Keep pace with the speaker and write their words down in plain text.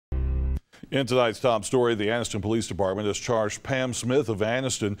In tonight's top story, the Anniston Police Department has charged Pam Smith of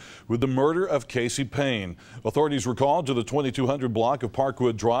Anniston with the murder of Casey Payne. Authorities were called to the 2200 block of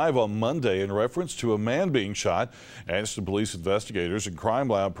Parkwood Drive on Monday in reference to a man being shot. Anniston police investigators and crime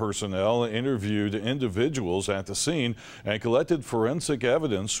lab personnel interviewed individuals at the scene and collected forensic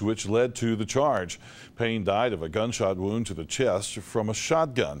evidence which led to the charge. Payne died of a gunshot wound to the chest from a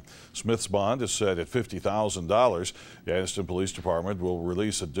shotgun. Smith's bond is set at $50,000. The Anniston Police Department will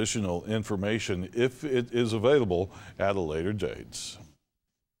release additional information if it is available at a later date.